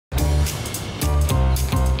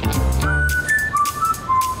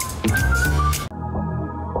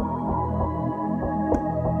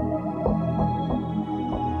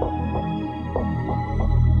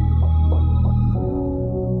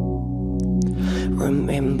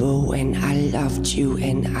Remember when I loved you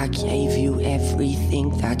and I gave you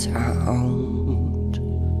everything that I owned?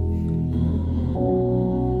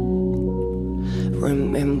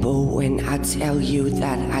 Remember when I tell you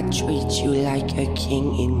that I treat you like a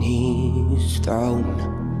king in his throne?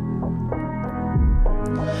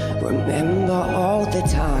 Remember all the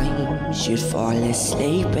times you'd fall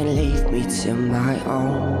asleep and leave me to my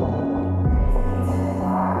own?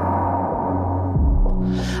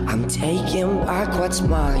 I'm taking back what's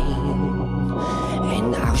mine,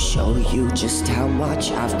 and I'll show you just how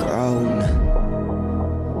much I've grown.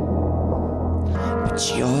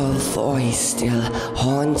 But your voice still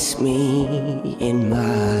haunts me in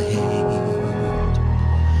my head.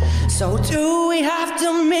 So do we have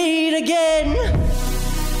to meet again?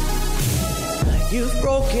 You've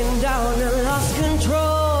broken down and lost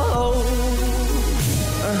control.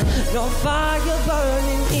 No fire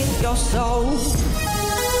burning in your soul.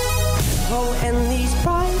 Oh, and these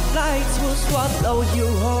bright lights will swallow you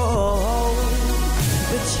whole.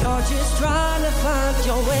 But you're just trying to find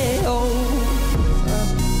your way home.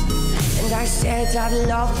 And I said I'd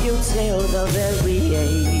love you till the very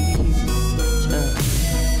age.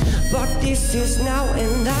 But this is now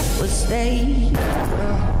and that will stay.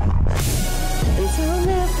 And I'll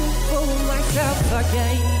never fool myself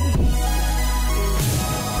again.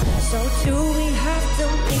 So do we have to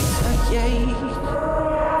meet again?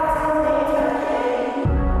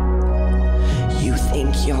 You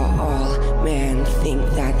think you're all, man, think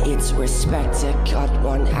that it's respect to cut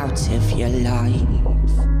one out of your life.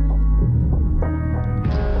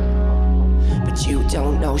 But you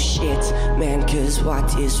don't know shit, man, cause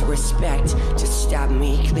what is respect? To stab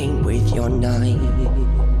me clean with your knife.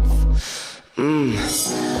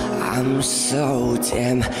 I'm so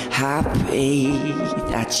damn happy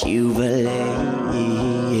that you believed.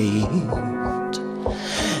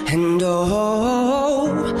 And oh,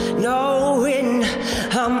 knowing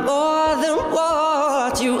I'm more than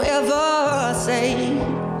what you ever say.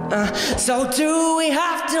 So do we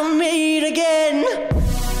have to meet again?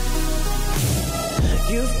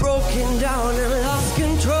 You've broken down and lost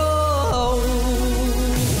control.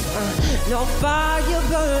 No fire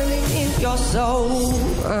burning in your soul.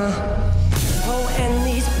 Oh, and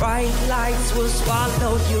these bright lights will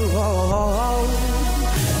swallow you whole.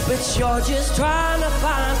 But you're just trying to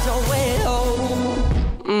find your way home.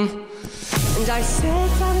 And I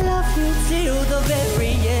said I love you till the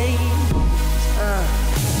very end.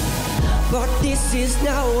 But this is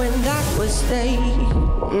now and that will stay.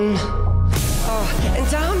 And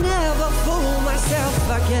I'll never fool myself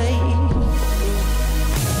again.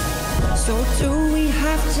 So do we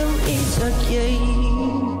have to meet again?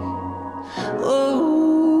 Oh.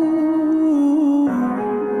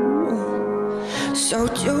 So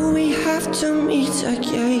do we have to meet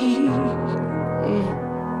again?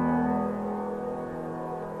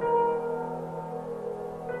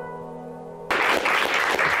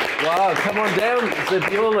 Wow, come on down,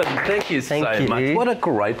 Zebulen. Thank you so much. What a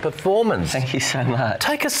great performance. Thank you so much.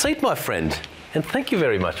 Take a seat, my friend. And thank you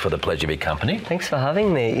very much for the pleasure of your company. Thanks for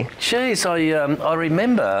having me. Geez, I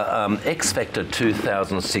remember X Factor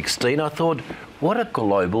 2016. I thought, what a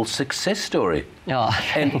global success story. Oh,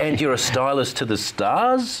 and you're a stylist to the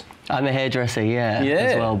stars? I'm a hairdresser,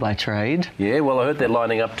 as well by trade. Yeah, well, I heard they're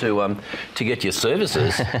lining up to get your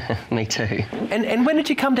services. Me too. And when did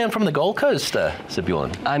you come down from the Gold Coast,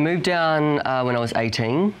 Zebulen? I moved down when I was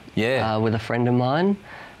 18 with a friend of mine.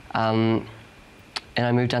 And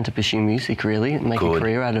I moved down to pursue music, really, and make a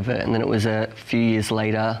career out of it. And then it was a few years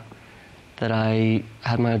later that I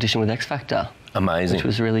had my audition with X Factor. Amazing. Which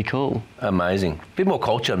was really cool. Amazing. A bit more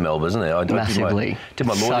culture in Melbourne, isn't there? Massively. Did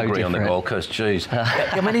my law degree on the Gold Coast. Jeez.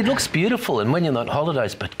 I mean, it looks beautiful, and when you're on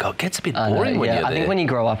holidays, but God, it gets a bit boring when you're there. I think when you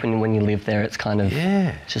grow up and when you live there, it's kind of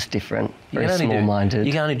just different. Very small-minded.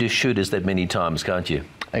 You can only do shooters that many times, can't you?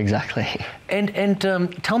 Exactly. And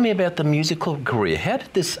tell me about the musical career. How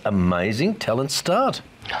did this amazing talent start?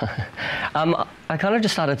 I kind of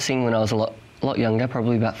just started singing when I was a lot younger,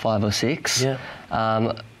 probably about 5 or 6. Yeah.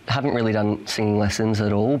 Haven't really done singing lessons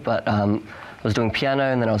at all, but I was doing piano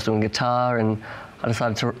and then I was doing guitar, and I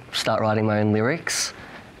decided to start writing my own lyrics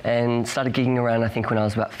and started gigging around, I think, when I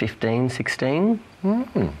was about 15, 16.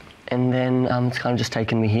 And then it's kind of just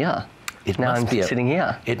taken me here. Now I'm sitting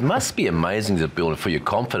here. It must be amazing, Zebulen, for your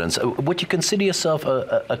confidence. Would you consider yourself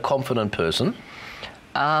a confident person?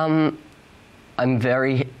 I'm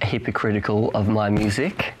very hypocritical of my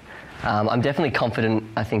music. I'm definitely confident,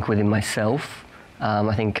 I think, within myself.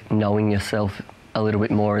 I think knowing yourself a little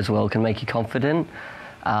bit more as well can make you confident.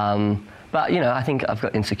 But, you know, I think I've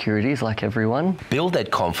got insecurities like everyone. Build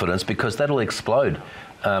that confidence, because that'll explode.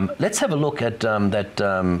 Let's have a look at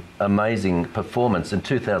that amazing performance in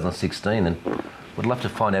 2016, and would love to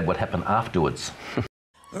find out what happened afterwards.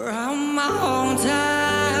 Around my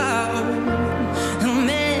hometown,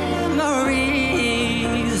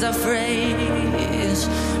 memories are phrase.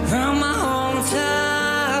 Around my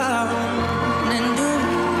hometown, and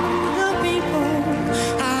the people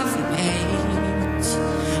I've met.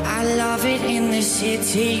 I love it in the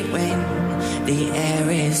city when the air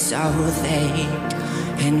is so thick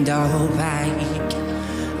and opaque.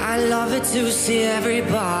 I love it to see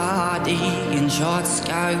everybody in short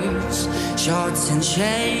skirts, shorts and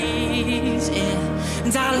shades, yeah.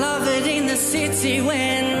 And I love it in the city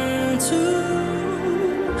when two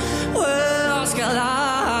worlds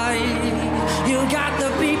collide. You got the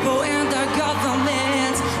people and the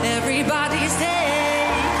government, everybody's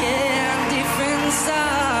taking different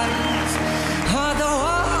sides of the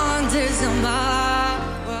wonders of my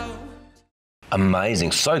world.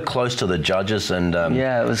 Amazing, so close to the judges, and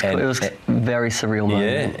Yeah, it was a very surreal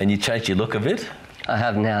moment. yeah, and you changed your look a bit. I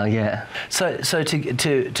have now, yeah. So to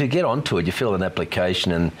get onto it, you fill an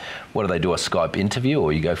application, and what do they do? A Skype interview,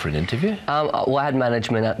 or you go for an interview? Well, I had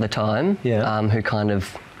management at the time, Yeah. who kind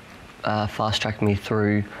of fast-tracked me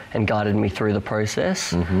through and guided me through the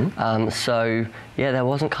process. So yeah, there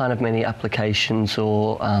wasn't kind of many applications,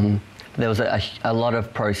 or there was a lot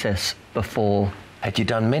of process before. Had you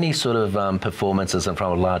done many sort of performances in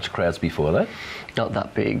front of large crowds before that? Not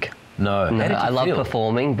that big. No. No, How did you I love feel?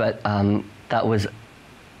 performing, but that was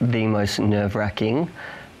the most nerve-wracking.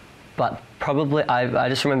 But probably, I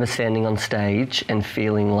just remember standing on stage and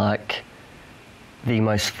feeling like the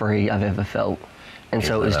most free I've ever felt. And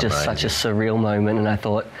so it was Isn't that just such a amazing? surreal moment, and I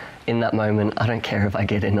thought, in that moment, I don't care if I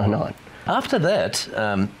get in or not. After that,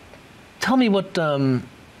 tell me what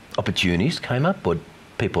opportunities came up, what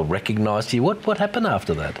people recognised you. What happened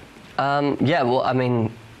after that? Yeah, well, I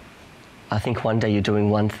mean, I think one day you're doing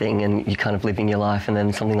one thing and you're kind of living your life, and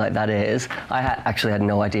then something like that airs. I actually had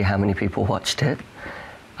no idea how many people watched it.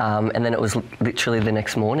 And then it was literally the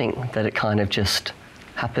next morning that it kind of just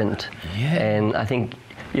happened. Yeah. And I think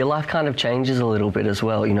your life kind of changes a little bit as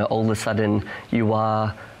well. You know, all of a sudden you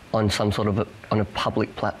are on some sort of on a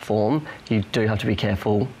public platform. You do have to be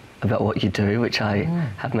careful about what you do, which I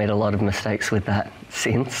have made a lot of mistakes with that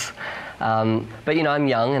since. But you know, I'm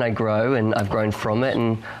young and I grow, and I've grown from it,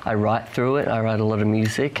 and I write through it. I write a lot of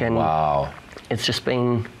music, and Wow. it's just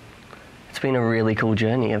been a really cool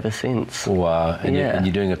journey ever since. Wow. And, Yeah. and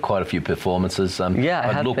you're doing quite a few performances. Yeah,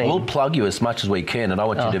 I have look, been. we'll plug you as much as we can, and I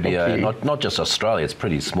want you Oh, to be thank you. not just Australia, it's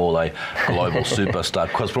pretty small, a global superstar.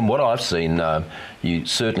 Because from what I've seen, you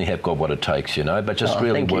certainly have got what it takes, you know, but just Oh,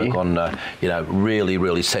 really thank work you. on,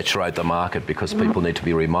 really saturate the market, because people need to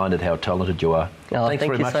be reminded how talented you are. Oh, Thanks thank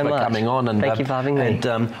very you much so for much. coming on. And, Thank you for having me. And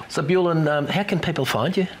Zebulen, how can people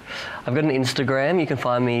find you? I've got an Instagram. You can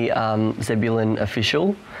find me Zebulen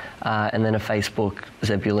Official, and then a Facebook,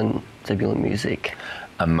 Zebulen Music.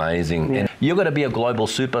 Amazing. Yeah. And you're going to be a global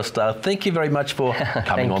superstar. Thank you very much for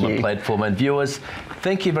coming Thank on the you. platform. And viewers,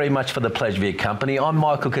 thank you very much for the pleasure of your company. I'm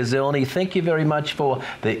Michael Kazelny. Thank you very much for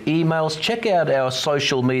the emails. Check out our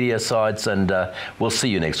social media sites, and we'll see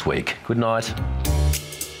you next week. Good night.